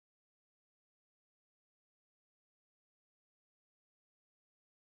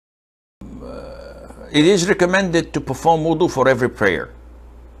it is recommended to perform wudu for every prayer.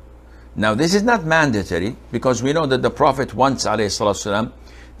 Now this is not mandatory, because we know that the Prophet once ﷺ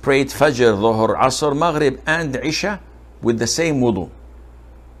prayed Fajr, Dhuhr, Asr, Maghrib and Isha with the same wudu.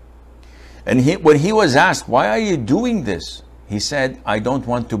 And when he was asked, why are you doing this? He said, I don't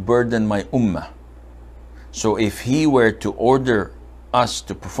want to burden my ummah. So if he were to order us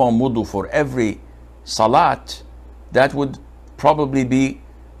to perform wudu for every salat, that would probably be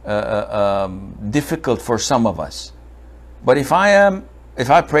difficult for some of us. But if I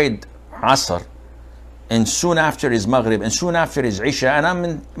prayed Asr, and soon after is Maghrib, and soon after is Isha,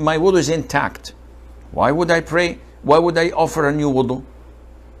 and my wudu is intact, why would I pray? Why would I offer a new wudu?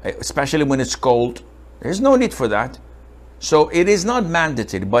 Especially when it's cold. There's no need for that. So it is not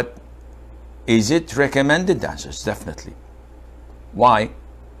mandatory, but is it recommended? Yes, definitely. Why?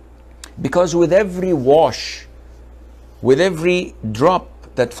 Because with every wash, with every drop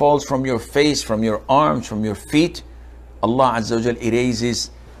that falls from your face, from your arms, from your feet, Allah Azza wa Jal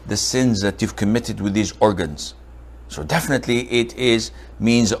erases the sins that you've committed with these organs. So definitely it is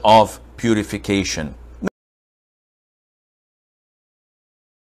means of purification.